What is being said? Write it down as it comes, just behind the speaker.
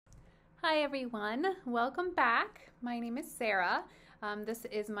Hi everyone, welcome back. My name is Sarah. This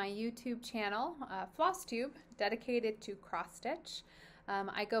is my YouTube channel, Flosstube, dedicated to cross stitch.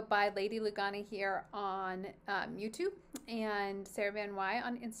 I go by Lady Lugani here on YouTube and sarahvanwey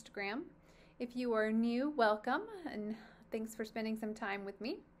on Instagram. If you are new, welcome and thanks for spending some time with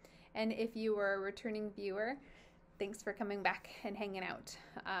me. And if you are a returning viewer, thanks for coming back and hanging out.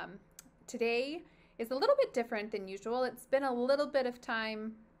 Today is a little bit different than usual. It's been a little bit of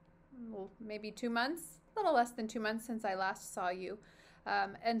time, maybe 2 months, a little less than 2 months since I last saw you.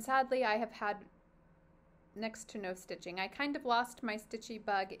 And sadly, I have had next to no stitching. I kind of lost my stitchy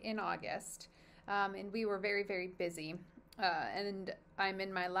bug in August, and we were very, very busy. And I'm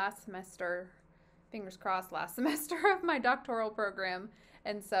in my last semester, fingers crossed, last semester of my doctoral program.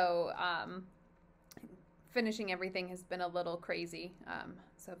 And so finishing everything has been a little crazy.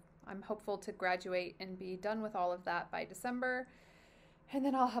 So I'm hopeful to graduate and be done with all of that by December. And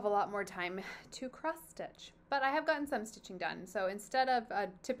then I'll have a lot more time to cross stitch. But I have gotten some stitching done. So instead of a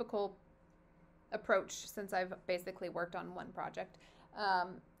typical approach, since I've basically worked on one project,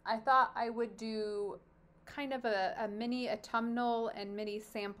 I thought I would do kind of a mini autumnal and mini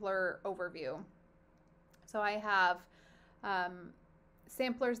sampler overview. So I have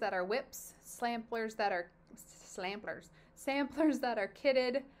samplers that are WIPS, samplers that are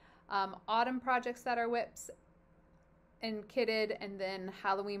kitted, autumn projects that are WIPS and kitted, and then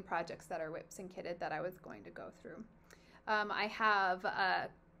Halloween projects that are WIPS and kitted that I was going to go through. I have a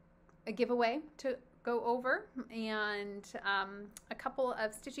giveaway to go over and a couple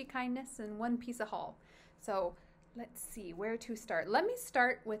of Stitchy Kindness and one piece of haul. So let's see where to start. Let me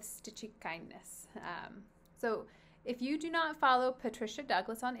start with Stitchy Kindness. So if you do not follow Patricia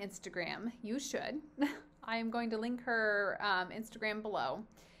Douglas on Instagram, you should. I am going to link her Instagram below.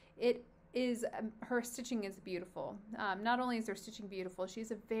 Her stitching is beautiful. Not only is her stitching beautiful,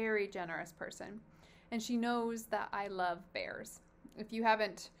 she's a very generous person, and she knows that I love bears. If you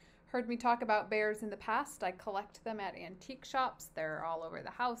haven't heard me talk about bears in the past, I collect them at antique shops. They're all over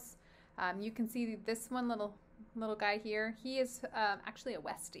the house. You can see this one little guy here. He is actually a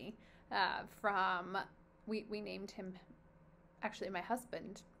Westie we named him, actually my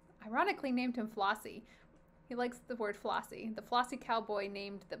husband ironically named him Flossie. He likes the word Flossie. The Flossie cowboy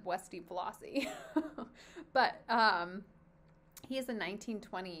named the Westie Flossie. But he is a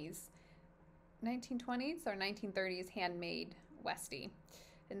 1920s or 1930s handmade Westie.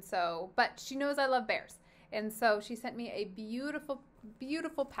 And so, but she knows I love bears. And so she sent me a beautiful,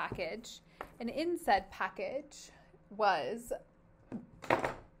 beautiful package. And in said package was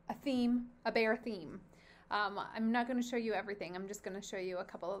a theme, a bear theme. I'm not going to show you everything. I'm just going to show you a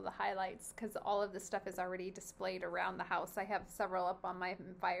couple of the highlights because all of the stuff is already displayed around the house. I have several up on my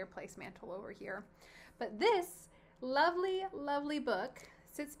fireplace mantle over here. But this lovely, lovely book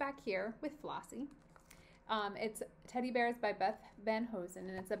sits back here with Flossie. It's Teddy Bears by Beth Van Hosen,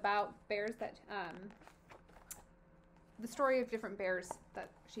 and it's about bears that, the story of different bears that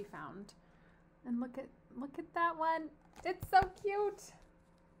she found. And look at that one. It's so cute.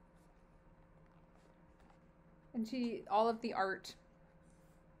 And all of the art,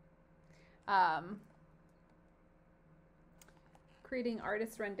 creating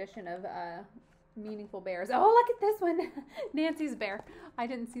artist rendition of meaningful bears. Oh, look at this one, Nancy's bear. I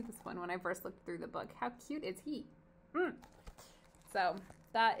didn't see this one when I first looked through the book. How cute is he? So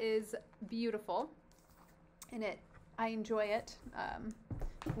that is beautiful, and I enjoy it.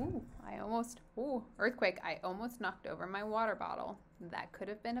 Earthquake. I almost knocked over my water bottle. That could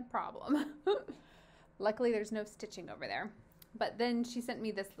have been a problem. Luckily, there's no stitching over there. But then she sent me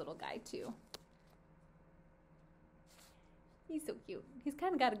this little guy, too. He's so cute. He's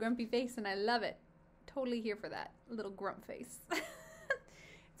kind of got a grumpy face, and I love it. Totally here for that little grump face.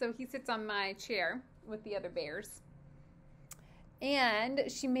 So he sits on my chair with the other bears. And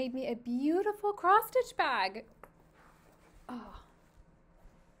she made me a beautiful cross-stitch bag. Oh,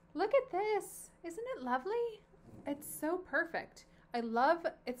 look at this. Isn't it lovely? It's so perfect.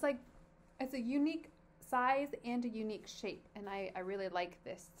 It's a unique size and a unique shape, and I really like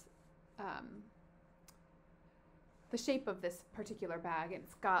this, the shape of this particular bag.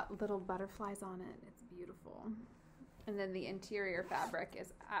 It's got little butterflies on it. It's beautiful. And then the interior fabric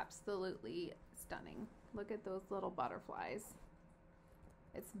is absolutely stunning. Look at those little butterflies.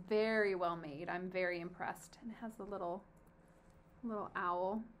 It's very well made. I'm very impressed. And it has the little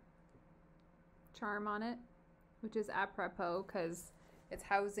owl charm on it, which is apropos because it's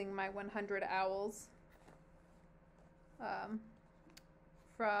housing my 100 owls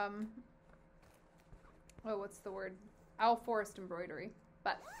from, what's the word? Owl Forest Embroidery.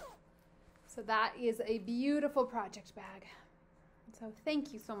 But so that is a beautiful project bag. So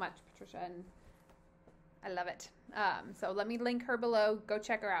thank you so much, Patricia, and I love it. So let me link her below. Go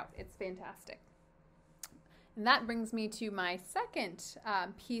check her out. It's fantastic. And that brings me to my second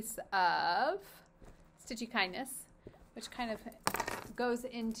piece of Stitchy Kindness, which kind of goes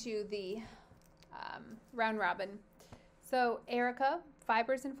into the round robin. So Erica,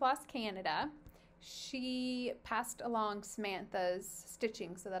 Fibers and Floss Canada, she passed along Samantha's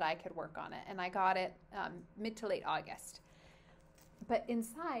stitching so that I could work on it, and I got it mid to late August. But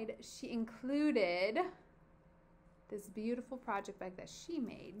inside, she included this beautiful project bag that she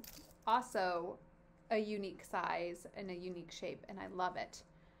made, also a unique size and a unique shape, and I love it.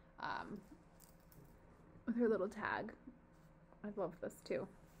 With her little tag. I love this too.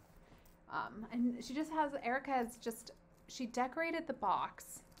 And she just has, Erica has just, she decorated the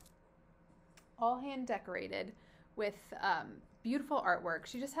box, all hand decorated with beautiful artwork.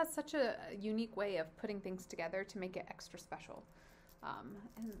 She just has such a unique way of putting things together to make it extra special.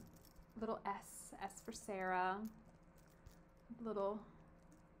 And little S for Sarah, little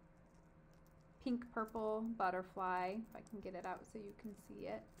pink purple butterfly, if I can get it out so you can see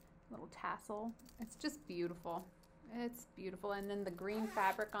it, little tassel. It's just beautiful. It's beautiful. And then the green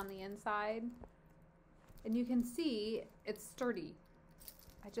fabric on the inside, and you can see it's sturdy.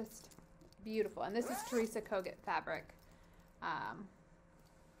 Beautiful. And this is Teresa Kogut fabric. I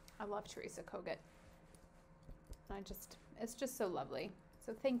love Teresa Kogut. It's just so lovely.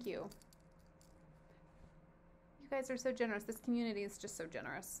 So thank you. You guys are so generous. This community is just so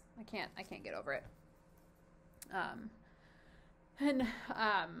generous. I can't get over it.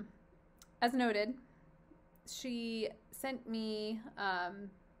 As noted, she sent me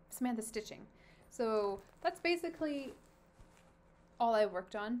Samantha's stitching. So that's basically all I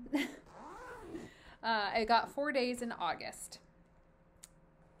worked on. I got 4 days in August.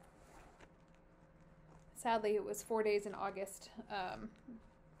 Sadly, it was 4 days in August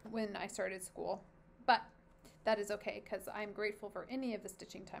when I started school, but that is okay because I'm grateful for any of the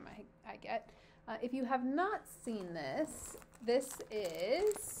stitching time I get. If you have not seen this, this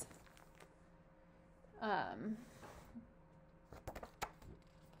is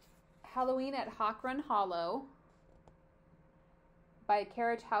Halloween at Hawk Run Hollow by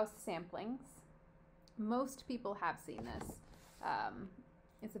Carriage House Samplings. Most people have seen this.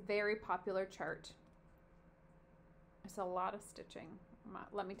 It's a very popular chart. It's a lot of stitching.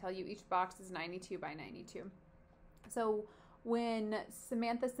 Let me tell you, each box is 92 by 92. So when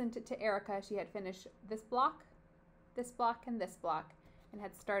Samantha sent it to Erica, she had finished this block, and this block, and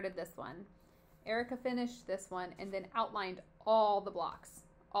had started this one. Erica finished this one and then outlined all the blocks,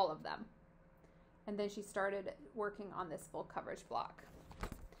 all of them. And then she started working on this full coverage block.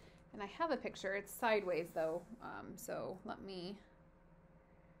 And I have a picture. It's sideways though, so let me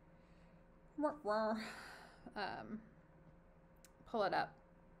pull it up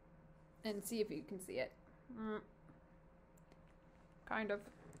and see if you can see it. Kind of.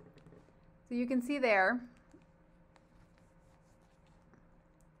 So you can see there.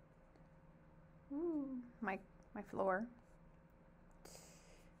 Ooh, my floor.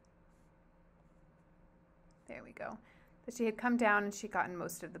 There we go. But she had come down and she'd gotten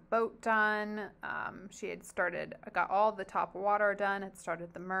most of the boat done. She had got all the top water done, had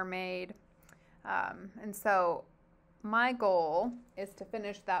started the mermaid. And so my goal is to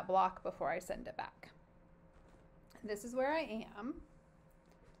finish that block before I send it back. This is where I am.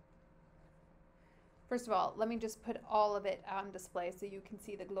 First of all, let me just put all of it on display so you can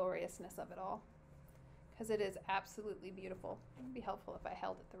see the gloriousness of it all, because it is absolutely beautiful. It would be helpful if I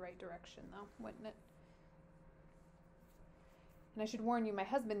held it the right direction though, wouldn't it? And I should warn you, my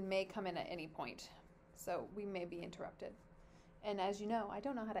husband may come in at any point, so we may be interrupted. And as you know, I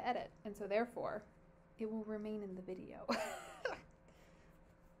don't know how to edit, and so therefore, it will remain in the video.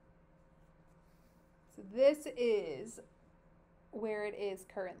 So this is where it is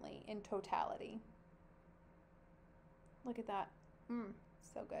currently in totality. Look at that.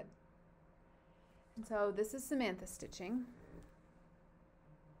 So good. And so this is Samantha stitching.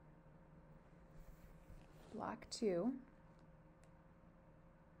 Block 2.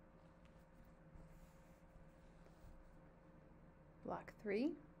 Block 3.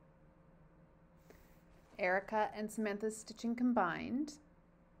 Erica and Samantha's stitching combined.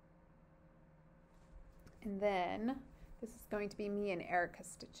 And then this is going to be me and Erica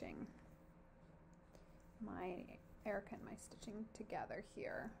stitching. Erica and my stitching together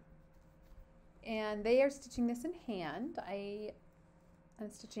here. And they are stitching this in hand. I'm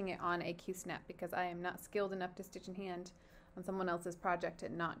stitching it on a Q-snap because I am not skilled enough to stitch in hand on someone else's project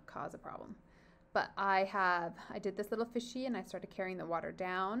and not cause a problem. But I did this little fishy and I started carrying the water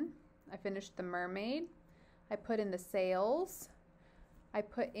down. I finished the mermaid. I put in the sails. I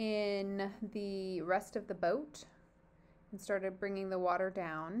put in the rest of the boat and started bringing the water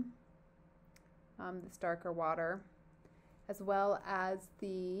down, this darker water, as well as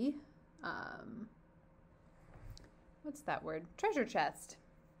the, what's that word? Treasure chest.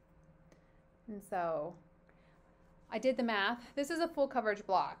 And so I did the math. This is a full coverage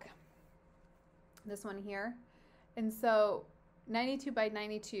block, this one here. And so 92 by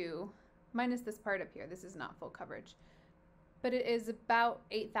 92, minus this part up here, this is not full coverage, but it is about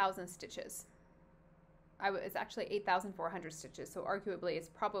 8,000 stitches. It's actually 8,400 stitches, so arguably it's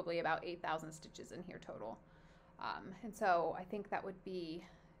probably about 8,000 stitches in here total. And so I think that would be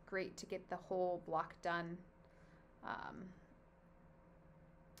great to get the whole block done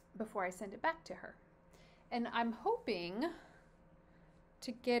before I send it back to her. And I'm hoping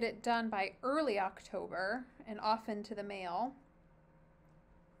to get it done by early October and off into the mail.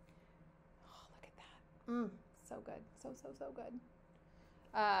 Oh, look at that. So good. So good.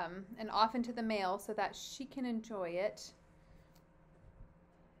 And off into the mail so that she can enjoy it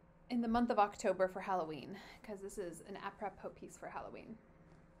in the month of October for Halloween, because this is an apropos piece for Halloween.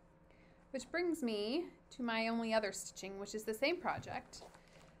 Which brings me to my only other stitching, which is the same project.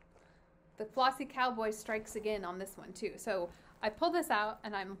 The Flossy Cowboy strikes again on this one too. So I pulled this out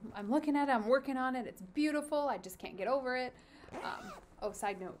and I'm looking at it, I'm working on it. It's beautiful. I just can't get over it. Oh,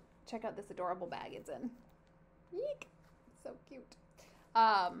 side note, check out this adorable bag it's in. Yeek. So cute.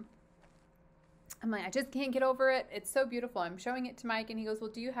 I'm like, I just can't get over it. It's so beautiful. I'm showing it to Mike and he goes, well,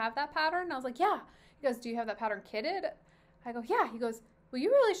 do you have that pattern? And I was like, yeah. He goes, do you have that pattern kitted? I go, yeah. He goes, well,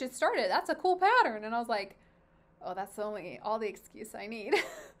 you really should start it. That's a cool pattern. And I was like, oh, that's all the excuse I need.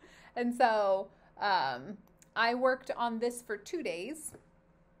 And so I worked on this for 2 days.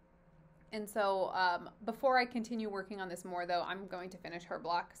 And so before I continue working on this more, though, I'm going to finish her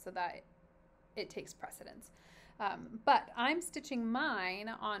block so that it takes precedence. But I'm stitching mine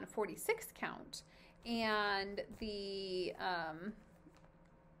on 46 count, and the,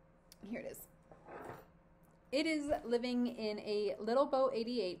 here it is. It is living in a Little Bow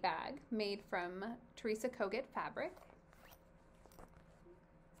 88 bag made from Teresa Kogut fabric.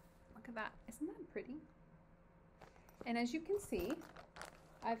 Look at that, isn't that pretty? And as you can see,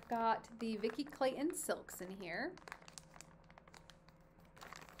 I've got the Vicki Clayton silks in here.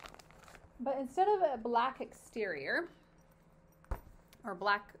 But instead of a black exterior or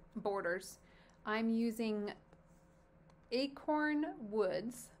black borders, I'm using Acorn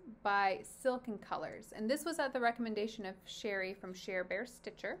Woods by Silk and Colors. And this was at the recommendation of Sherry from Share Bear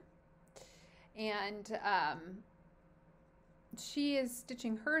Stitcher. And she is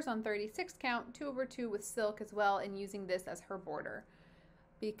stitching hers on 36 count, 2/2 with silk as well, and using this as her border.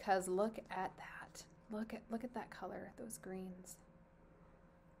 Because look at that. Look at that color, those greens.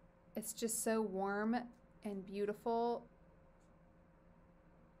 It's just so warm and beautiful.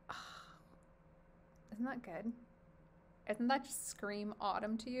 Oh, isn't that good? Doesn't that just scream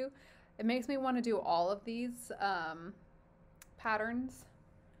autumn to you? It makes me want to do all of these patterns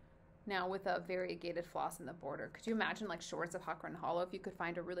now with a variegated floss in the border. Could you imagine like Shores of Hawk Run Hollow if you could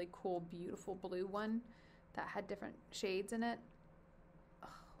find a really cool, beautiful blue one that had different shades in it? Oh,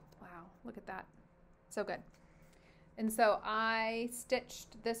 wow, look at that. So good. And so I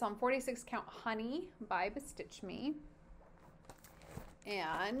stitched this on 46 count Honey by Bestitch Me.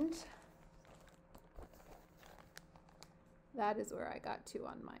 And that is where I got to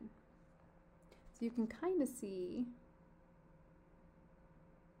on mine. So you can kind of see,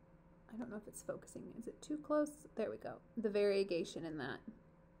 I don't know if it's focusing. Is it too close? There we go. The variegation in that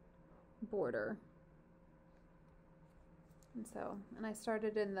border. And so, and I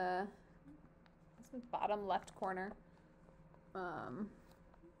started in the bottom left corner.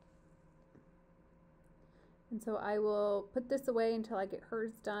 And so I will put this away until I get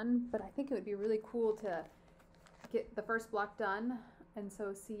hers done, but I think it would be really cool to get the first block done and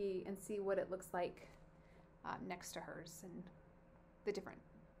so see what it looks like next to hers, and the different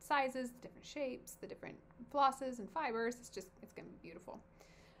sizes, the different shapes, the different flosses and fibers. It's gonna be beautiful.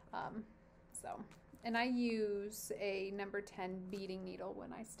 And I use a number 10 beading needle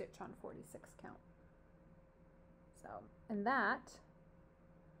when I stitch on 46 count. So, and that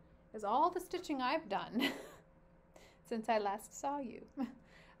is all the stitching I've done since I last saw you.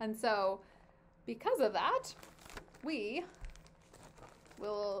 And so because of that, we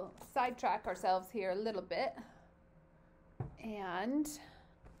will sidetrack ourselves here a little bit. And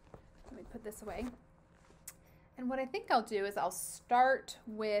let me put this away. And what I think I'll do is I'll start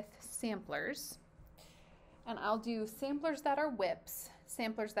with samplers. And I'll do samplers that are WIPS,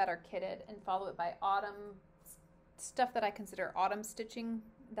 samplers that are kitted, and follow it by autumn stuff that I consider autumn stitching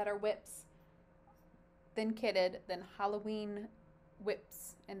that are WIPS, then kitted, then Halloween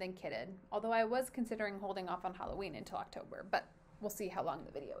WIPS and then kitted. Although I was considering holding off on Halloween until October, but we'll see how long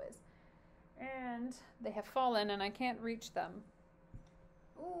the video is. And they have fallen and I can't reach them.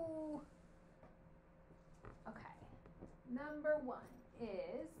 Ooh. Okay. Number 1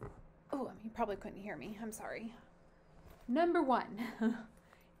 is, oh, you probably couldn't hear me. I'm sorry. Number 1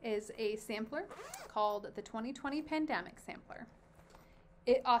 is a sampler called the 2020 Pandemic Sampler.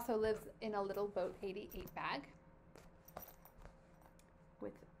 It also lives in a Little Boat 88 bag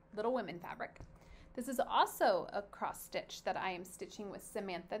with Little Women fabric. This is also a cross stitch that I am stitching with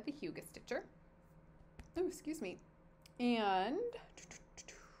Samantha the Huga Stitcher. Oh, excuse me. And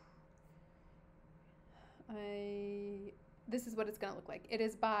this is what it's going to look like. It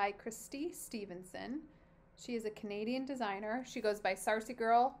is by Christy Stevenson. She is a Canadian designer. She goes by Sarcy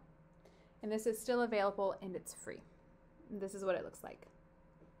Girl, and this is still available and it's free. And this is what it looks like.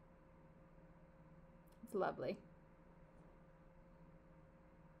 It's lovely.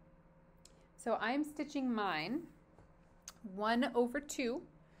 So I'm stitching mine 1/2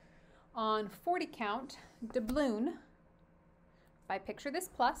 on 40 count doubloon by Picture This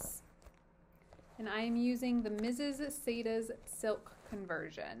Plus, and I am using the Mrs. Sada's silk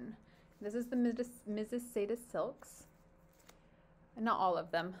conversion. This is the Mrs. Sada silks, and not all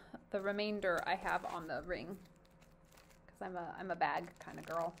of them. The remainder I have on the ring because I'm a bag kind of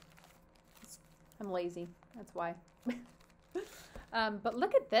girl. I'm lazy, that's why. But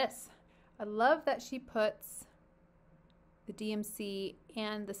look at this. I love that she puts the DMC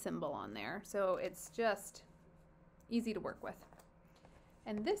and the symbol on there, so it's just easy to work with.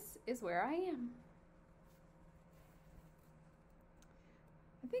 And this is where I am.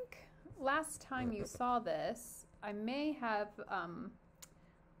 I think last time you saw this, I may have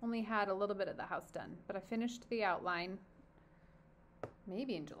only had a little bit of the house done, but I finished the outline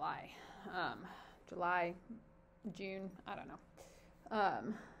maybe in July. July, June, I don't know.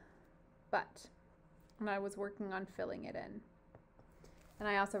 But when I was working on filling it in. And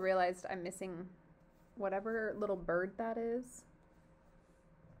I also realized I'm missing whatever little bird that is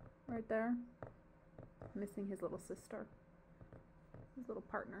right there. I'm missing his little sister, his little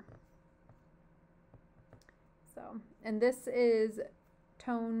partner. So, and this is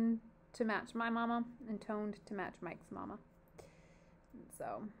toned to match my mama and toned to match Mike's mama. And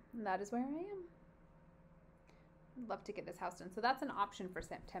so that is where I am. I'd love to get this house done. So that's an option for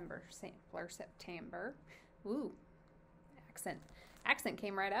September. Sampler September. Ooh, accent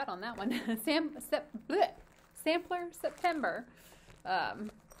came right out on that one. Sampler September.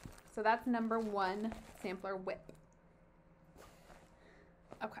 So that's number 1 sampler WIP.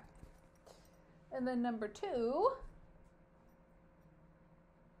 Okay. And then number 2.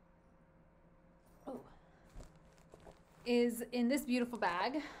 Is in this beautiful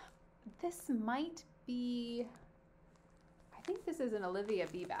bag. This might be, I think this is an Olivia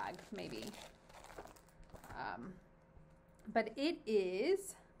B bag, maybe. But it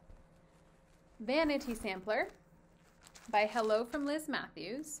is Vanity Sampler by Hello from Liz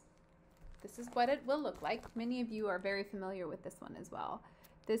Matthews. This is what it will look like. Many of you are very familiar with this one as well.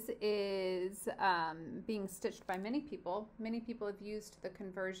 This is being stitched by many people. Many people have used the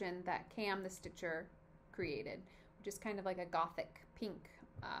conversion that Cam the Stitcher created, which is kind of like a gothic pink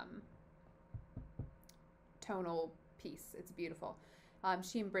tonal piece. It's beautiful.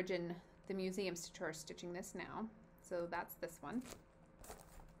 She and Bridget, the museum stitcher, are stitching this now. So that's this one.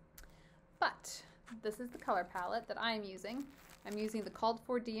 But this is the color palette that I am using. I'm using the Called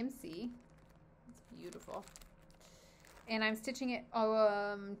For DMC. It's beautiful. And I'm stitching it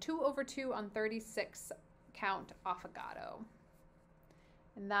 2/2 on 36 count affogato.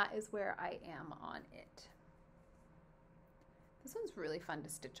 And that is where I am on it. This one's really fun to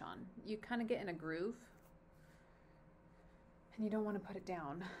stitch on. You kind of get in a groove and you don't want to put it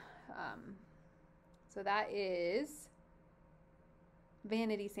down. So that is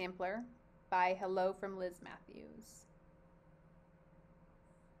Vanity Sampler by Hello from Liz Matthews.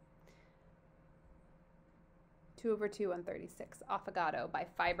 2/2 on 36 affogato by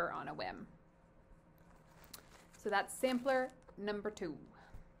Fiber on a Whim. So that's sampler number 2.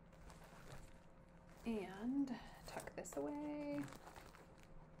 And tuck this away.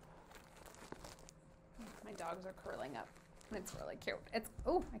 My dogs are curling up. It's really cute. It's,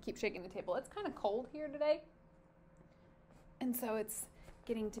 oh, I keep shaking the table. It's kind of cold here today. And so it's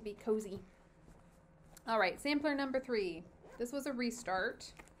getting to be cozy. All right, sampler number 3. This was a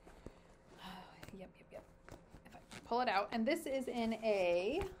restart. Yep. If I pull it out. And this is in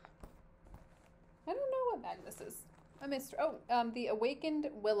a, I don't know what bag this is. A mystery. Oh, the Awakened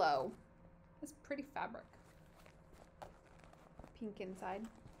Willow. This pretty fabric. Pink inside.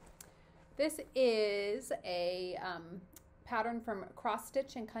 This is a pattern from Cross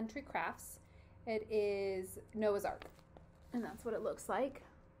Stitch and Country Crafts. It is Noah's Ark, and that's what it looks like.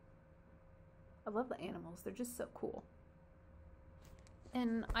 I love the animals. They're just so cool.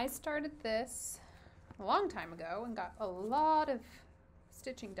 And I started this a long time ago and got a lot of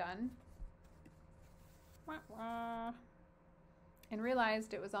stitching done. And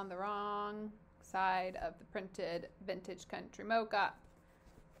realized it was on the wrong side of the printed Vintage Country Mocha,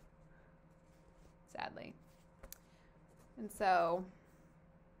 sadly. And so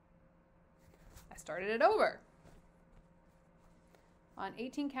I started it over on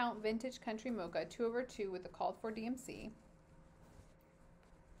 18 count Vintage Country Mocha 2/2 with the called for DMC.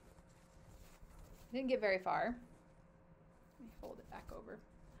 Didn't get very far. Let me fold it back over.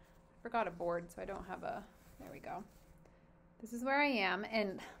 I forgot a board, so I don't have a, there we go. This is where I am,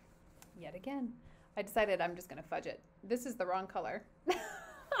 and yet again, I decided I'm just gonna fudge it. This is the wrong color.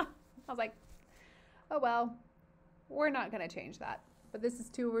 I was like, oh well, we're not gonna change that. But this is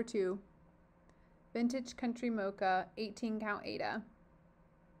 2/2 Vintage Country Mocha 18 count Ada.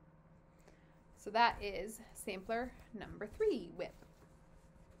 So that is sampler number 3 WIP.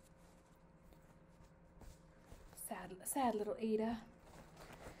 Sad little Ada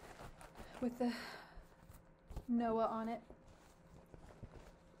with the Noah on it.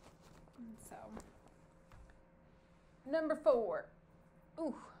 And so, number 4.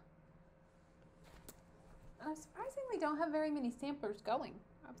 Ooh. I surprisingly don't have very many samplers going.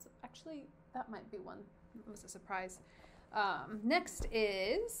 Actually, that might be one. It was a surprise. Next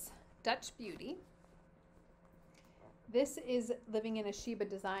is Dutch Beauty. This is Living in a Sheba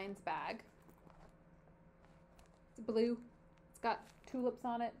Designs bag. It's blue. It's got tulips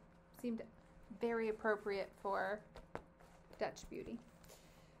on it. Seemed very appropriate for Dutch Beauty.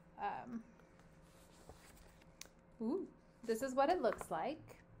 Ooh, this is what it looks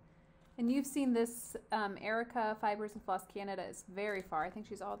like. And you've seen this, Erica Fibers and Floss Canada is very far. I think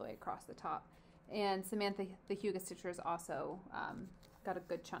she's all the way across the top. And Samantha, the Huga Stitcher, is also got a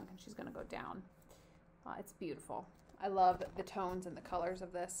good chunk, and she's going to go down. It's beautiful. I love the tones and the colors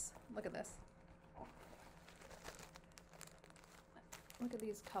of this. Look at this. Look at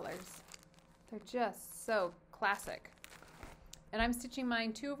these colors. They're just so classic. And I'm stitching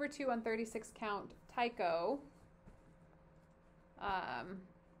mine 2/2 on 36 count Tyco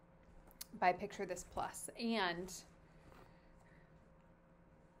by Picture This Plus. And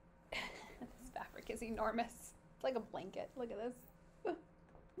this fabric is enormous. It's like a blanket. Look at this.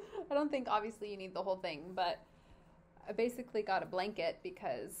 I don't think obviously you need the whole thing, but I basically got a blanket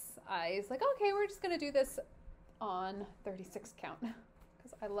because I was like, okay, we're just going to do this on 36 count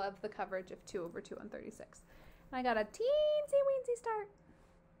because I love the coverage of 2/2 on 36. And I got a teensy weensy start,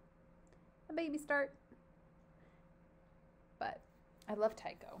 a baby start, but I love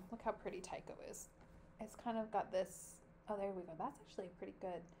Tyco. Look how pretty Tyco is. It's kind of got this, oh, there we go. That's actually pretty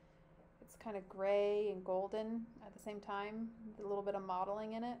good. It's kind of gray and golden at the same time, with a little bit of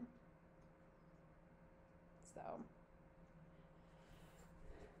modeling in it. So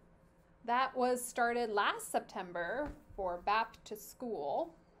that was started last September for Back to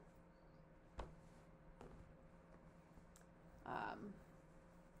School.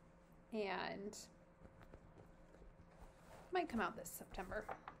 And might come out this September.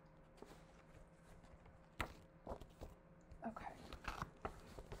 Okay.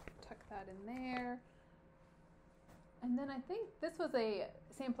 Tuck that in there. And then I think this was a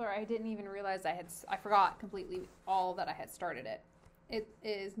sampler I didn't even realize I forgot completely all that I had started it. It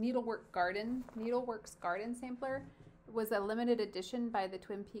is Needleworks Garden sampler. It was a limited edition by the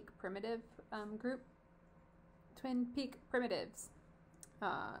Twin Peak Primitive group. Twin Peak Primitives.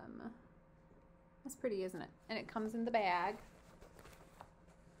 That's pretty, isn't it? And it comes in the bag.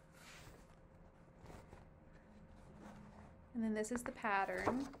 And then this is the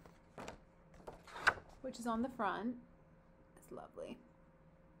pattern, which is on the front. It's lovely.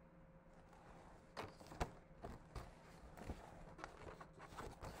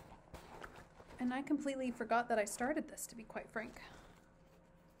 And I completely forgot that I started this, to be quite frank.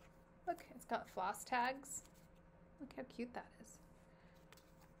 Look, it's got floss tags. Look how cute that is.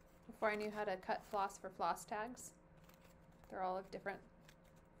 Before I knew how to cut floss for floss tags. They're all of different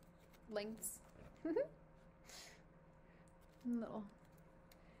lengths. Little.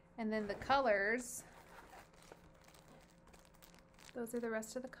 And then the colors. Those are the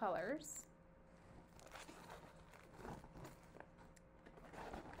rest of the colors.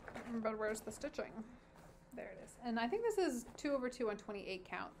 But where's the stitching? There it is. And I think this is 2/2 on 28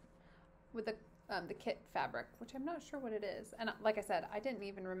 count with the kit fabric, which I'm not sure what it is. And like I said, I didn't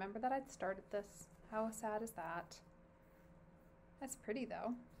even remember that I'd started this. How sad is that? That's pretty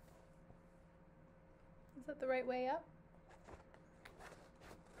though. Is that the right way up?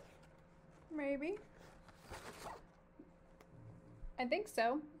 maybe. I think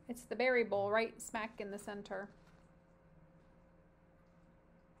so. It's the berry bowl right smack in the center.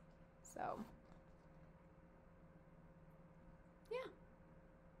 So, yeah.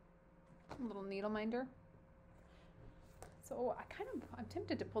 A little needle minder. So I'm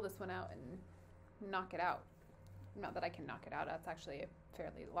tempted to pull this one out and knock it out. Not that I can knock it out. That's actually a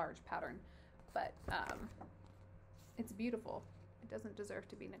fairly large pattern, but it's beautiful. It doesn't deserve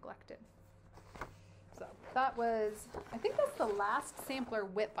to be neglected. So that was, I think that's the last sampler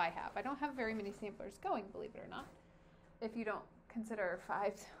WIP I have. I don't have very many samplers going, believe it or not. If you don't consider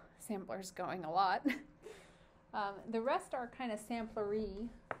 5 samplers going a lot. The rest are kind of samplery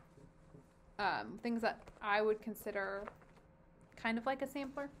things that I would consider kind of like a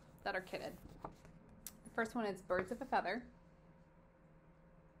sampler that are kitted. The first one is Birds of a Feather.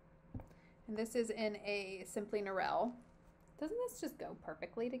 And this is in a Simply Narelle. Doesn't this just go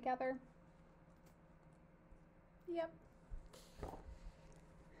perfectly together? Yep.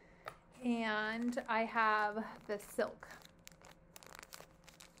 And I have the silk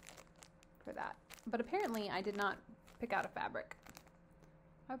for that. But apparently I did not pick out a fabric.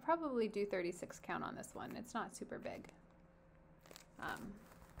 I'll probably do 36 count on this one. It's not super big.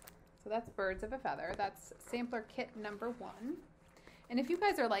 So that's Birds of a Feather. That's sampler kit number 1. And if you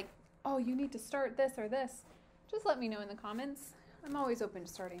guys are like, oh, you need to start this or this, just let me know in the comments. I'm always open to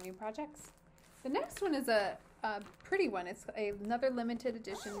starting new projects. The next one is a pretty one. It's another limited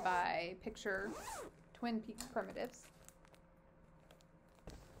edition by Picture Twin Peaks Primitives.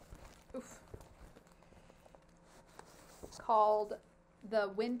 Oof. Called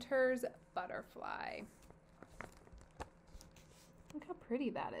The Winter's Butterfly. Look how pretty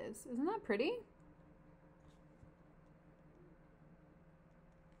that is. Isn't that pretty?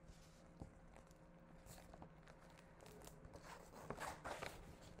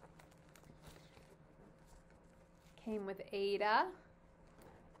 Came with Ada.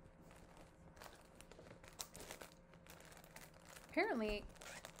 Apparently,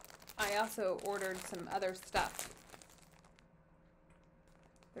 I also ordered some other stuff.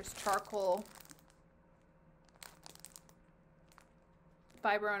 There's charcoal,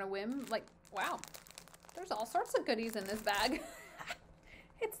 fiber on a whim. Like, wow, there's all sorts of goodies in this bag.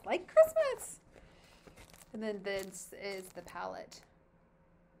 It's like Christmas. And then this is the palette.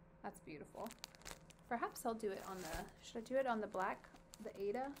 That's beautiful. Perhaps I'll do it on the, should I do it on the black, the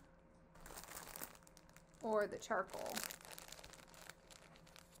Ada, or the charcoal?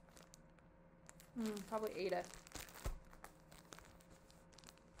 Probably Ada.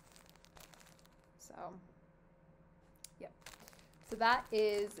 So, yep. So that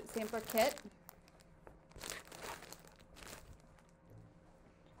is sampler kit.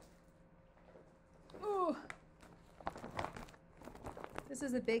 Ooh. This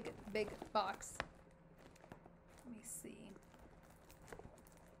is a big, big box. Let me see.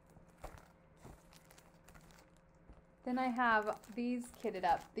 Then I have these kitted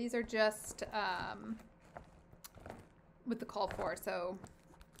up. These are just with the call for. So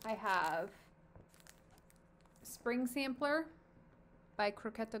I have Spring Sampler by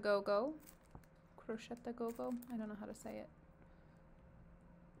Crochetta Go-Go. Crochetta Go-Go? I don't know how to say it.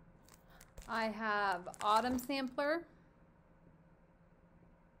 I have Autumn Sampler.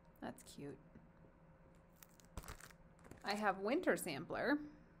 That's cute. I have Winter Sampler.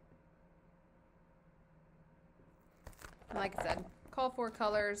 Like I said, call for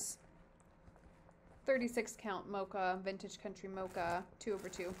colors, 36 count mocha, vintage country mocha,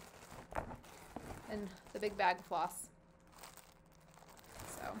 2/2, and the big bag of floss.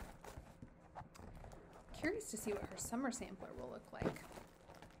 So, curious to see what her summer sampler will look like.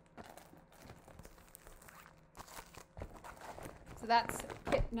 So that's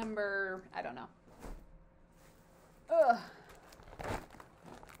kit number, I don't know. Ugh.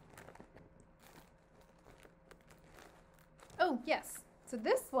 Oh, yes. So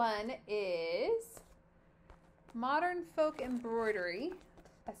this one is Modern Folk Embroidery,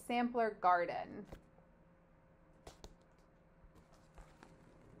 a sampler garden.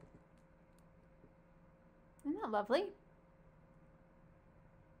 Isn't that lovely?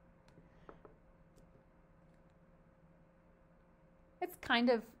 It's kind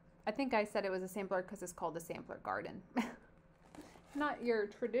of, I think I said it was a sampler because it's called a sampler garden. Not your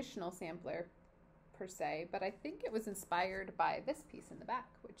traditional sampler per se, but I think it was inspired by this piece in the back,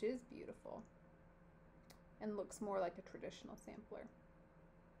 which is beautiful and looks more like a traditional sampler.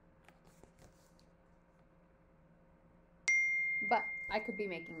 But I could be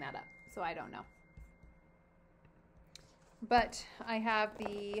making that up, so I don't know. But I have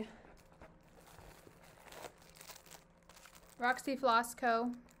the Roxy Floss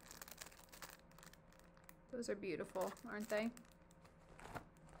Co. Those are beautiful, aren't they?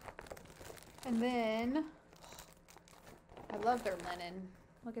 And then, I love their linen.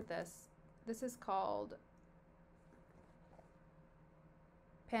 Look at this. This is called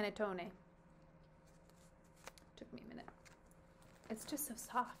panettone. Took me a minute. It's just so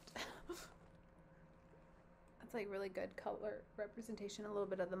soft. It's like really good color representation, a little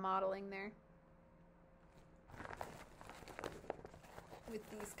bit of the modeling there with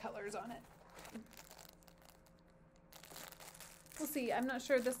these colors on it. We'll see. I'm not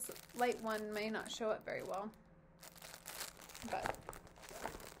sure. This light one may not show up very well, but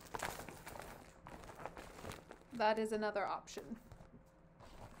that is another option.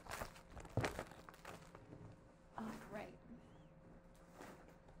 All right.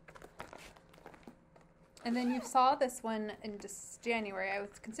 And then you saw this one in just January. I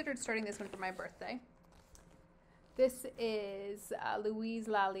was considered starting this one for my birthday. This is Louise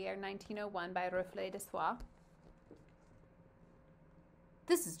Lallier 1901 by Reflet de Soie.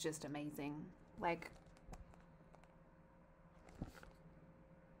 This is just amazing. Like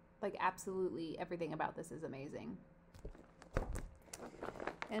absolutely everything about this is amazing.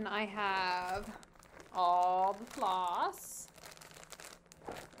 And I have all the floss.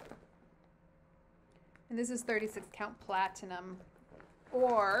 And this is 36 count platinum,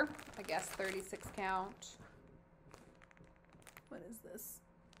 or I guess 36 count. What is this?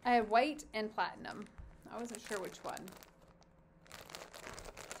 I have white and platinum. I wasn't sure which one.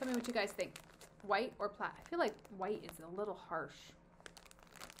 Tell me what you guys think. White or plat? I feel like white is a little harsh.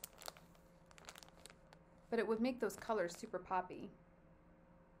 But it would make those colors super poppy.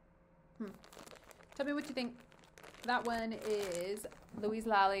 Tell me what you think. That one is Louise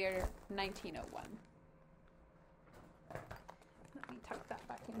Lallier 1901. Let me tuck that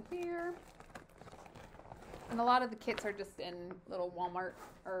back in here. And a lot of the kits are just in little Walmart,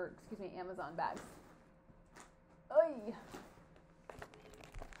 or excuse me, Amazon bags. Oy!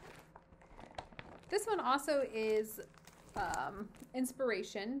 This one also is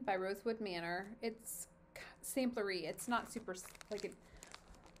Inspiration by Rosewood Manor. It's samplery. It's not super, like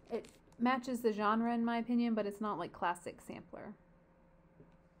it matches the genre in my opinion, but it's not like classic sampler.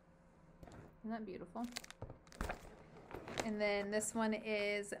 Isn't that beautiful? And then this one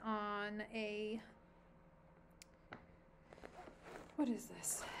is on a, what is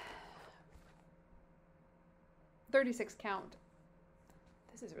this? 36 count.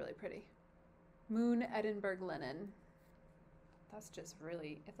 This is really pretty. Moon Edinburgh linen. That's just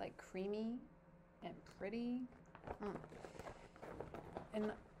really, it's like creamy and pretty.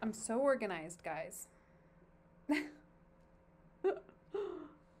 And I'm so organized, guys. Let's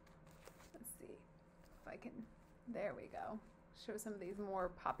see if I can, there we go. Show some of these more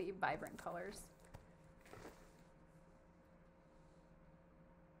poppy, vibrant colors.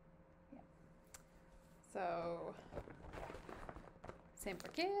 Yeah. So, sampler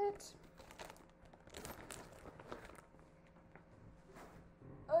kit.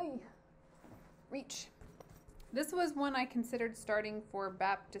 Oy, reach. This was one I considered starting for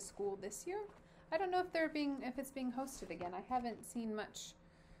Baptist school this year. I don't know if it's being hosted again. I haven't seen much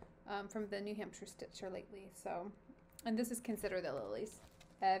from the New Hampshire Stitcher lately. So, and this is Consider the Lilies.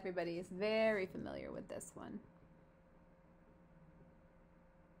 Everybody is very familiar with this one.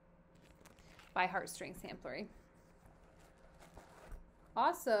 By Heartstring Samplery.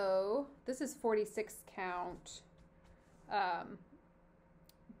 Also, this is 46 count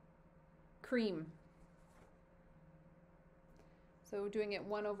cream. So doing it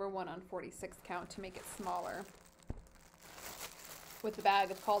 1/1 on 46 count to make it smaller with the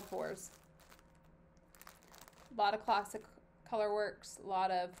bag of called fors. A lot of classic color works, a lot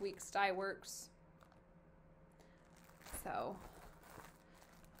of Weeks dye works. So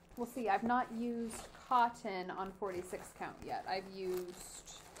we'll see. I've not used cotton on 46 count yet. I've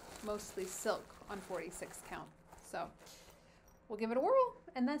used mostly silk on 46 count. So we'll give it a whirl.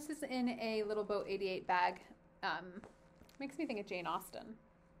 And this is in a little boat 88 bag. Makes me think of Jane Austen.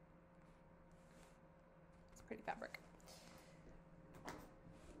 It's pretty fabric.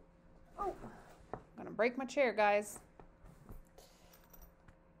 Oh, I'm gonna break my chair, guys.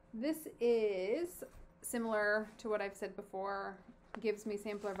 This is similar to what I've said before. Gives me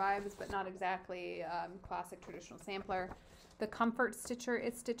sampler vibes, but not exactly classic traditional sampler. The Comfort Stitcher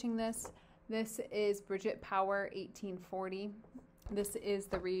is stitching this. This is Bridget Power 1840. This is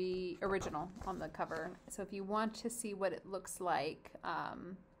the original on the cover. So if you want to see what it looks like,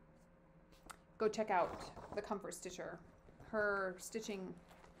 go check out the Comfort Stitcher. Her stitching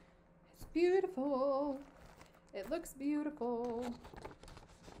is beautiful. It looks beautiful.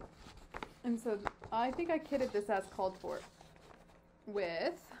 And so I think I kitted this as called for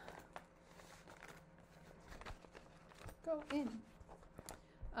with Go in.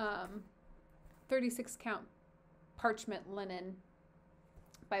 36 count parchment linen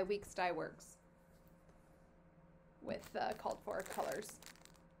by WIPS Dye Works with called for colors.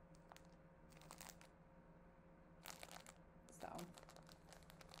 So.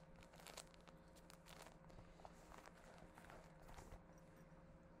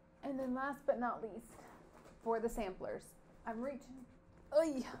 And then last but not least, for the samplers, I'm reaching. Oh,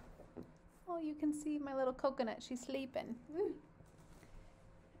 oh, you can see my little coconut. She's sleeping.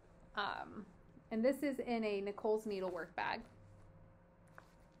 And this is in a Nicole's Needlework bag.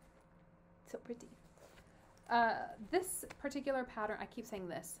 So pretty. This particular pattern, I keep saying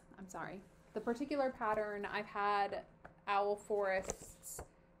this, I'm sorry. The particular pattern, I've had Owl Forest's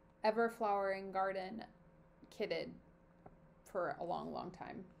Ever Flowering Garden kitted for a long, long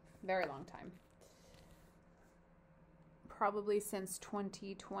time. Very long time. Probably since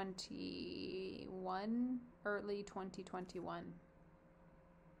 2021, early 2021.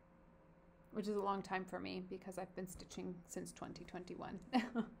 Which is a long time for me because I've been stitching since 2021.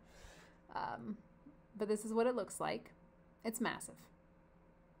 But this is what it looks like. It's massive.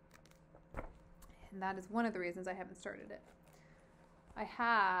 And that is one of the reasons I haven't started it. I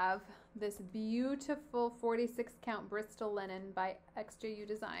have this beautiful 46 count Bristol linen by XJU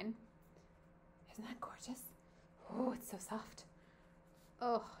Design. Isn't that gorgeous? Oh, it's so soft.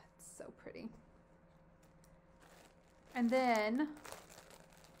 Oh, it's so pretty. And then,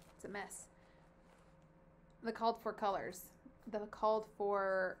 it's a mess. The called for colors. The called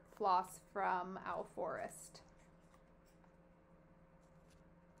for floss from Owl Forest.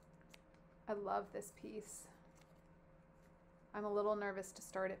 I love this piece. I'm a little nervous to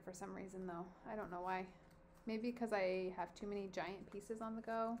start it for some reason though. I don't know why. Maybe because I have too many giant pieces on the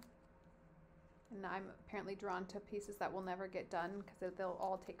go. And I'm apparently drawn to pieces that will never get done because they'll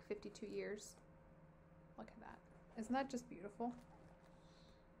all take 52 years. Look at that. Isn't that just beautiful?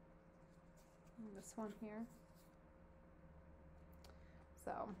 And this one here.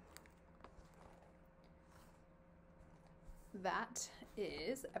 So that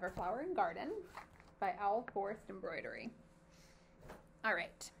is Ever Flowering Garden by Owl Forest Embroidery. All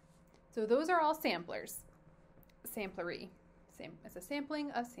right, so those are all samplers. Samplery. It's a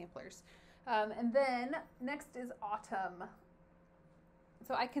sampling of samplers. And then next is autumn.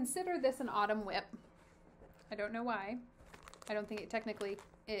 So I consider this an autumn WIP. I don't know why. I don't think it technically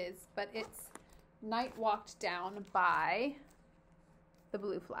is, but it's Night Walked Down by the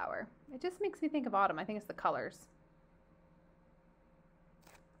Blue Flower. It just makes me think of autumn. I think it's the colors.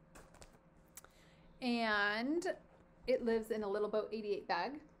 And it lives in a Little Boat 88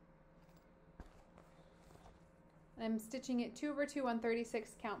 bag. I'm stitching it 2/2 on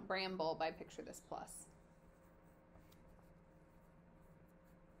 36 count Bramble by Picture This Plus.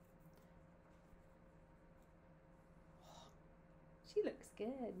 Oh, she looks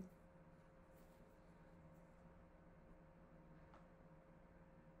good.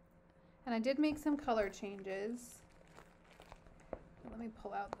 And I did make some color changes. Let me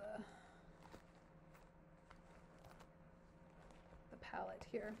pull out the palette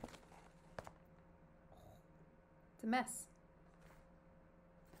here. It's a mess.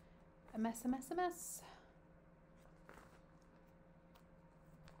 A mess, a mess, a mess.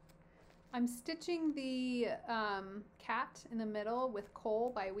 I'm stitching the cat in the middle with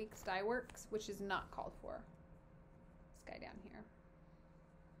Coal by WIPS Dye Works, which is not called for. This guy down here.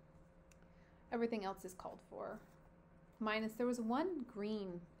 Everything else is called for. Minus, there was one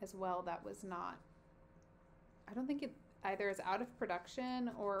green as well that was not, I don't think it either is out of production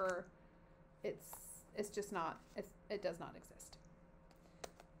or it's just not, it does not exist.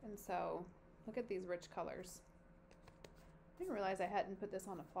 And so, look at these rich colors. I didn't realize I hadn't put this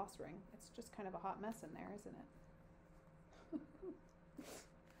on a floss ring. It's just kind of a hot mess in there, isn't it?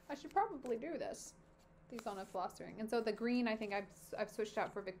 I should probably do this. These on a floss ring. And so the green, I think I've switched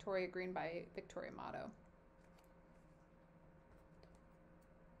out for Victoria Green by Victoria Motto.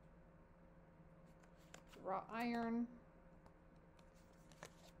 Raw iron.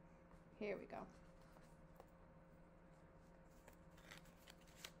 Here we go.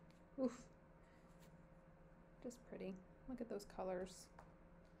 Oof. Just pretty. Look at those colors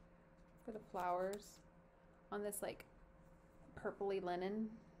for the flowers on this like purpley linen.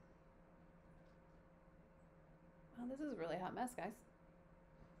 Wow, this is a really hot mess, guys.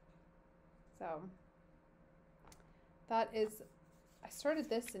 So that is, I started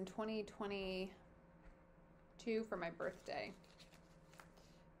this in 2022 for my birthday.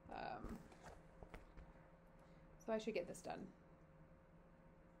 So I should get this done.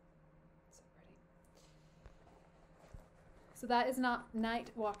 So pretty. So that is not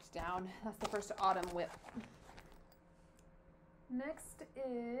Night Walked Down. That's the first autumn WIP. Next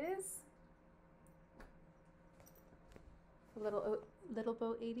is Little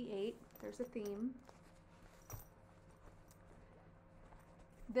Boat 88. There's a theme.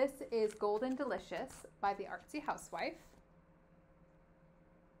 This is Golden Delicious by the Artsy Housewife.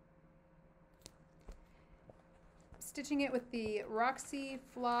 Stitching it with the Roxy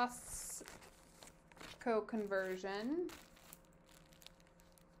Floss conversion.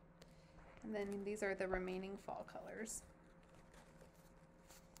 And then these are the remaining fall colors.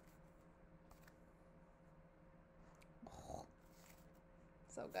 Oh,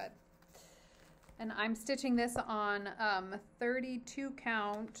 so good. And I'm stitching this on 32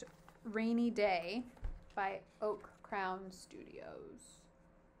 count Rainy Day by Oak Crown Studios,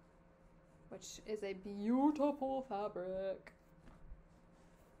 which is a beautiful fabric.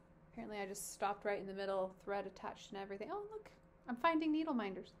 Apparently I just stopped right in the middle, thread attached and everything. Oh look, I'm finding needle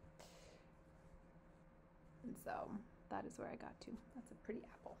minders. And so that is where I got to. That's a pretty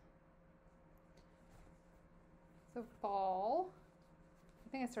apple. So fall. I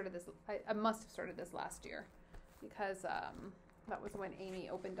think I started this, I must have started this last year because that was when Amy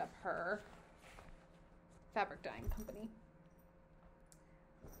opened up her fabric dyeing company.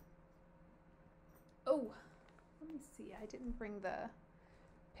 Oh, let me see. I didn't bring the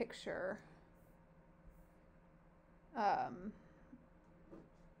picture. If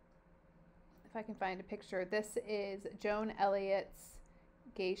I can find a picture. This is Joan Elliott's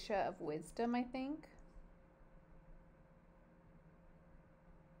Geisha of Wisdom, I think.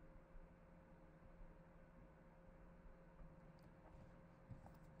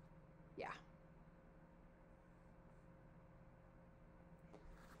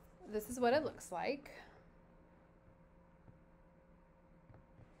 This is what it looks like.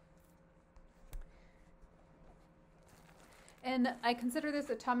 And I consider this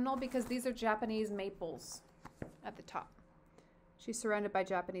autumnal because these are Japanese maples at the top. She's surrounded by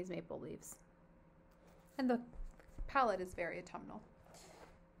Japanese maple leaves. And the palette is very autumnal.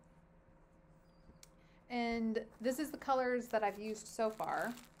 And this is the colors that I've used so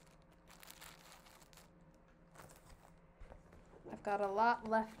far. I've got a lot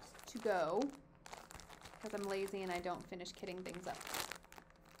left to go because I'm lazy and I don't finish kitting things up.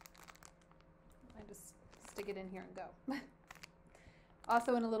 I just stick it in here and go.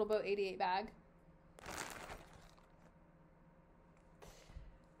 Also in a Little Boat 88 bag.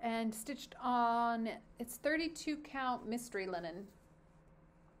 And stitched on, it's 32 count mystery linen.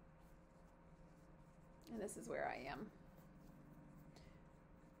 And this is where I am.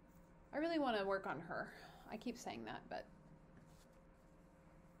 I really want to work on her. I keep saying that, but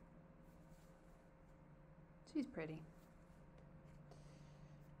she's pretty.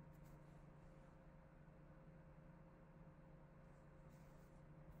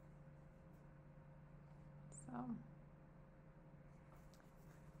 So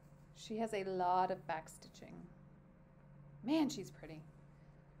she has a lot of back stitching. Man, she's pretty.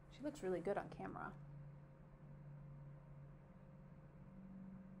 She looks really good on camera.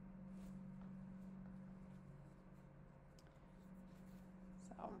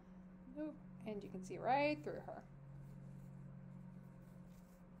 So, ooh, and you can see right through her.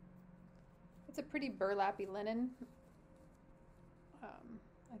 It's a pretty burlappy linen.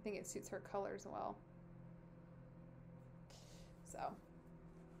 I think it suits her colors well. So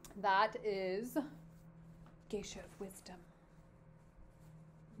that is Geisha of Wisdom.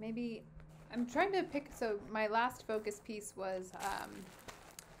 Maybe I'm trying to pick, so my last focus piece was,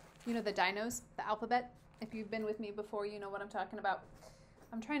 you know, the dinos, the alphabet. If you've been with me before, you know what I'm talking about.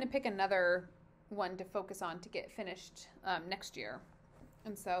 I'm trying to pick another one to focus on to get finished next year.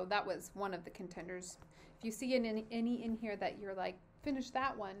 And so that was one of the contenders. If you see any in here that you're like, finish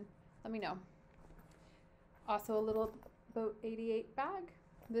that one, let me know. Also a Little Boat 88 bag.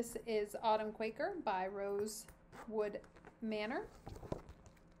 This is Autumn Quaker by Rosewood Manor.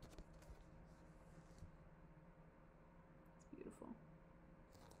 It's beautiful.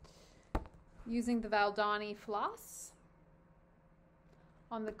 Using the Valdani floss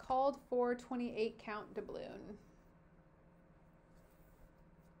on the called for 28 count doubloon.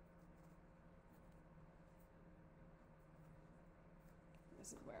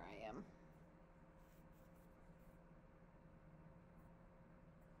 This is where I am.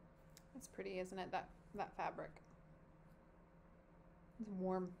 It's pretty, isn't it? That fabric. It's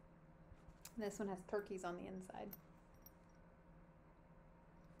warm. This one has turkeys on the inside.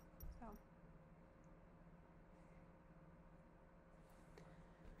 So.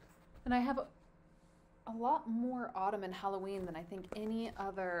 And I have a lot more autumn and Halloween than I think any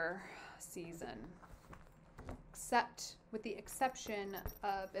other season. except with the exception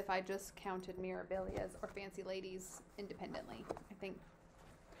of if I just counted Mirabilia's or Fancy Ladies independently. I think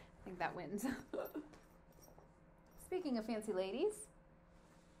that wins. Speaking of Fancy Ladies,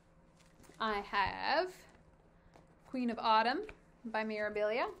 I have Queen of Autumn by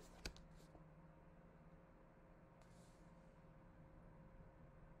Mirabilia.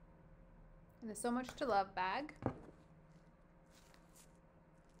 And the So Much to Love bag.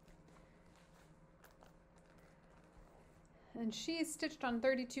 And she's stitched on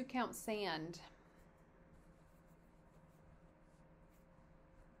 32 count sand.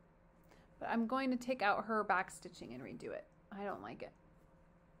 But I'm going to take out her back stitching and redo it. I don't like it.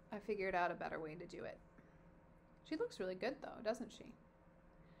 I figured out a better way to do it. She looks really good though, doesn't she?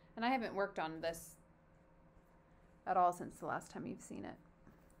 And I haven't worked on this at all since the last time you've seen it.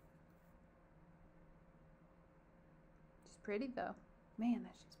 She's pretty though. Man,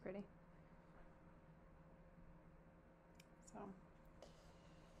 that she's pretty. So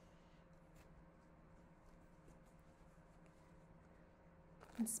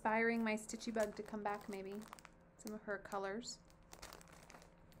inspiring my Stitchy Bug to come back maybe. Some of her colors.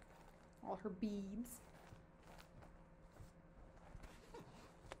 All her beads.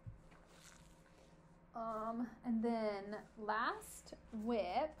 And then last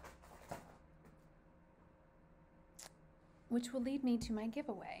WIP, which will lead me to my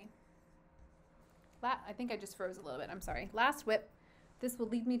giveaway. I think I just froze a little bit. I'm sorry. Last WIP. This will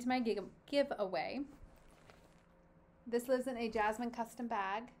lead me to my giveaway. This lives in a Jasmine custom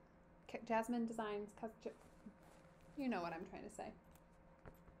bag. Jasmine Designs custom. You know what I'm trying to say.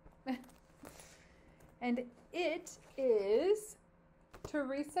 And it is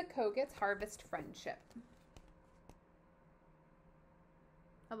Teresa Kogut's Harvest Friendship.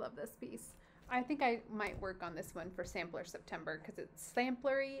 I love this piece. I think I might work on this one for Sampler September because it's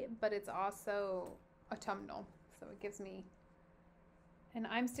samplery, but it's also autumnal. So it gives me, and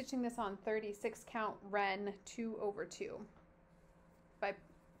I'm stitching this on 36 count Ren 2/2 by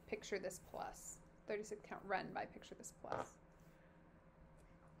Picture This Plus. 36 count Ren by Picture This Plus.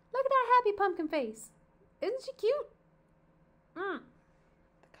 Look at that happy pumpkin face. Isn't she cute?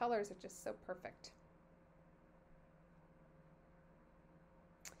 The colors are just so perfect.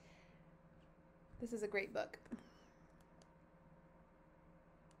 This is a great book.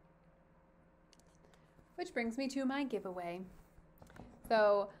 Which brings me to my giveaway.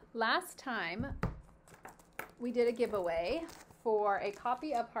 So last time we did a giveaway for a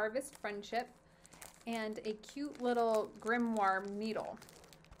copy of Harvest Friendship and a cute little grimoire needle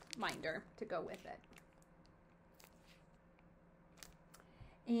minder to go with it.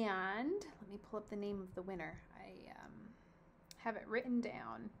 And let me pull up the name of the winner. I have it written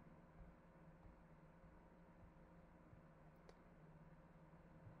down.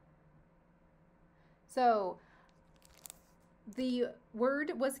 So the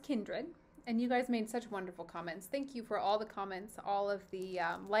word was kindred, and you guys made such wonderful comments. Thank you for all the comments, all of the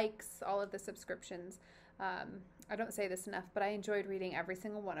likes, all of the subscriptions. I don't say this enough, but I enjoyed reading every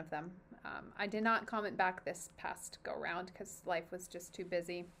single one of them. I did not comment back this past go round because life was just too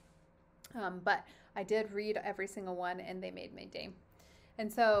busy. But I did read every single one, and they made my day.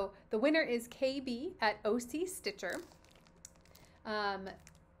 And so the winner is KB at OC Stitcher.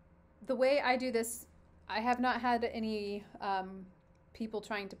 The way I do this, I have not had any people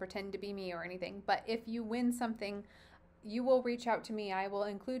trying to pretend to be me or anything, but if you win something, you will reach out to me. I will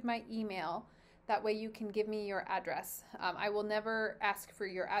include my email. That way you can give me your address. I will never ask for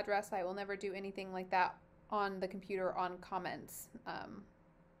your address. I will never do anything like that on the computer on comments.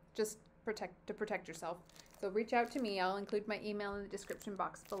 Just to protect yourself. So reach out to me. I'll include my email in the description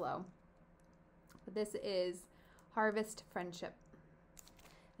box below. But this is Harvest Friendship.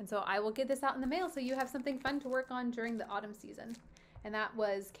 And so I will get this out in the mail so you have something fun to work on during the autumn season. And that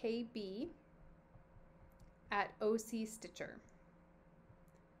was KB at OC Stitcher.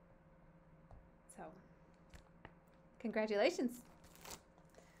 So, congratulations.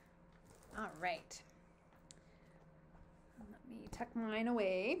 All right. Let me tuck mine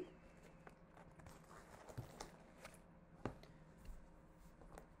away.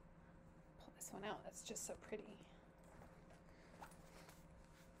 Pull this one out. That's just so pretty.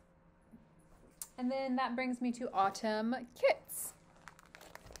 And then that brings me to autumn kits.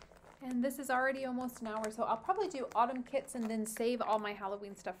 And this is already almost an hour, so I'll probably do autumn kits and then save all my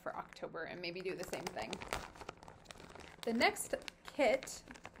Halloween stuff for October and maybe do the same thing. The next kit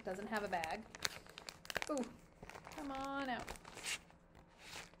doesn't have a bag. Ooh, come on out.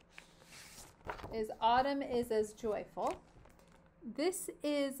 Is Autumn is as Joyful. This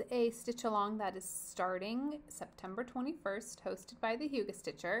is a stitch along that is starting September 21st, hosted by the Huga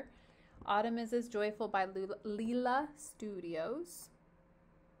Stitcher. Autumn is as Joyful by Leela Studios.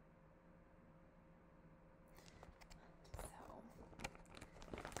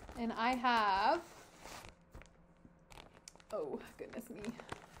 And I have, oh goodness me,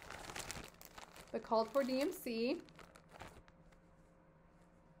 the Called for DMC.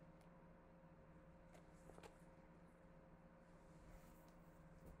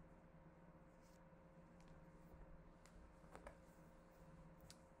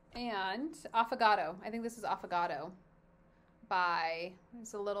 And Affogato. I think this is Affogato by,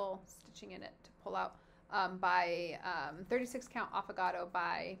 there's a little stitching in it to pull out, by 36 count Affogato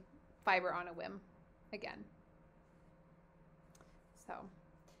by Fiber on a Whim again. So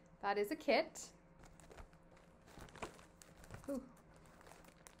that is a kit. Ooh.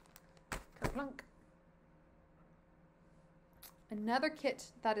 Kerplunk. Another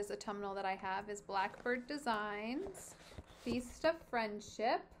kit that is autumnal that I have is Blackbird Designs Feast of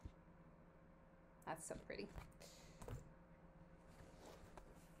Friendship. That's so pretty.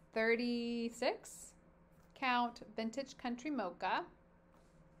 36 count Vintage Country Mocha.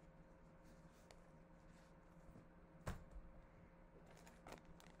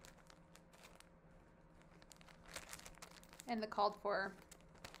 And the Called for,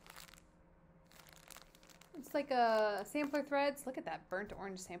 it's like a sampler threads. Look at that burnt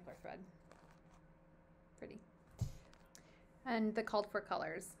orange sampler thread. Pretty. And the Called for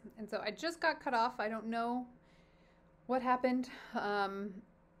colors. And so I just got cut off. I don't know what happened.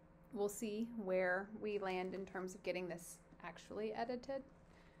 We'll see where we land in terms of getting this actually edited.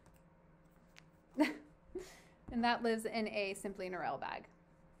 And that lives in a Simply Norel bag.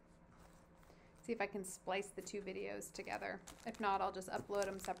 See if I can splice the two videos together. If not, I'll just upload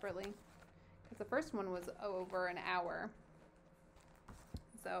them separately. Because the first one was over an hour.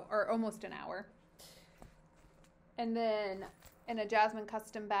 So, or almost an hour. And then in a Jasmine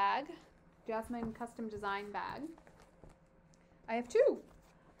Custom bag, Jasmine Custom Design bag, I have two.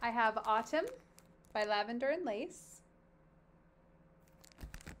 I have Autumn by Lavender and Lace.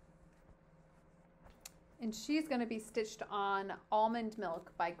 And she's going to be stitched on Almond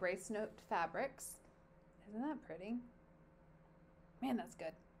Milk by Grace Note Fabrics. Isn't that pretty? Man, that's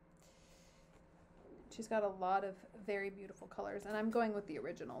good. She's got a lot of very beautiful colors, and I'm going with the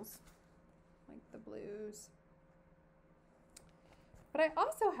originals, like the blues. But I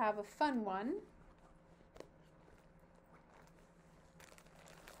also have a fun one.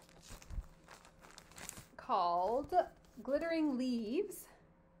 Called Glittering Leaves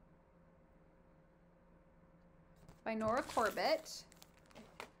by Nora Corbett.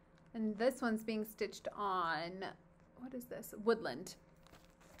 And this one's being stitched on, what is this? Woodland.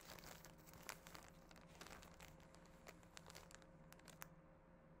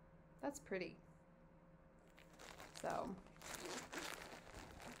 That's pretty. So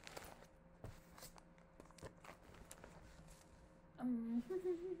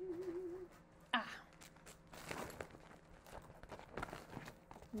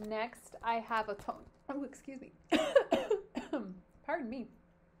next I have a tone, oh excuse me, pardon me,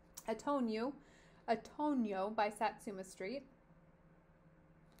 a Tonyo by Satsuma Street.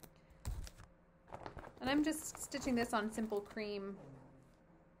 And I'm just stitching this on Simple Cream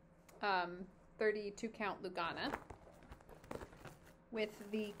 32 count Lugana with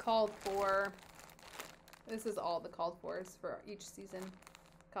the called for, this is all the called fors for each season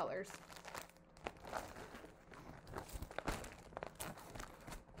colors.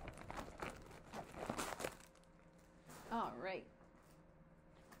 All right,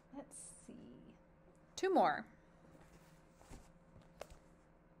 let's see, two more.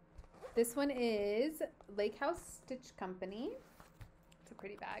 This one is Lake House Stitch Company. It's a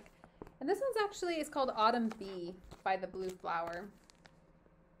pretty bag. And this one's actually, it's called Autumn Bee by the Blue Flower.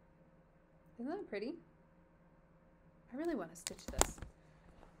 Isn't that pretty? I really want to stitch this.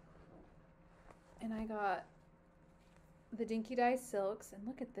 And I got the Dinky Dye Silks, and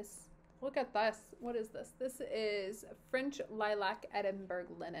look at this. Look at this. What is this? This is French Lilac Edinburgh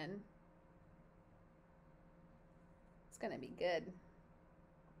Linen. It's going to be good.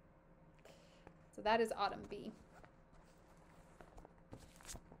 So that is Autumn Bee.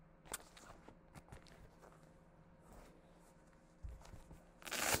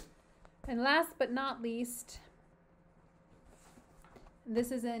 And last but not least,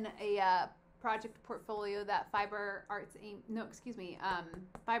 this is in a project portfolio that Fibers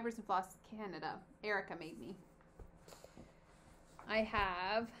and Floss Canada, Erica made me. I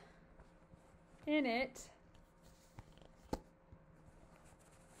have in it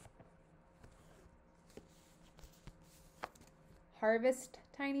Harvest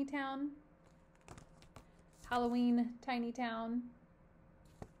Tiny Town, Halloween Tiny Town,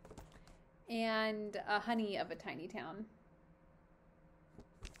 and a honey of a tiny town.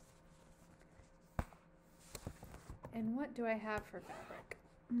 And what do I have for fabric?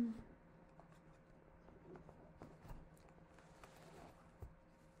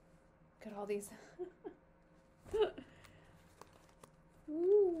 Look at all these.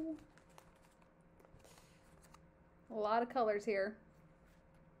 Ooh. A lot of colors here.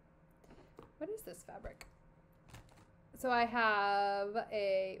 What is this fabric? So I have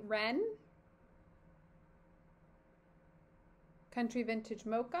a Wren, Country Vintage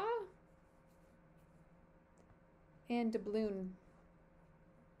Mocha, and doubloon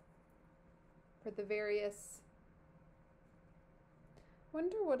for the various.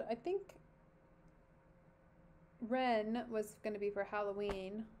 Wonder what, I think Wren was going to be for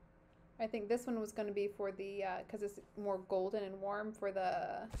Halloween. I think this one was going to be for the, because it's more golden and warm, for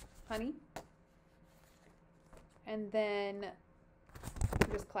the honey. And then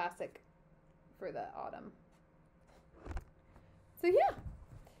just classic for the autumn. So yeah,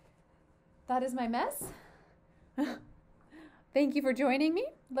 that is my mess. Thank you for joining me.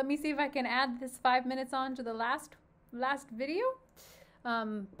 Let me see if I can add this 5 minutes on to the last video.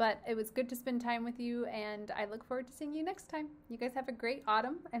 But it was good to spend time with you, and I look forward to seeing you next time. You guys have a great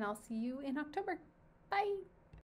autumn, and I'll see you in October. Bye.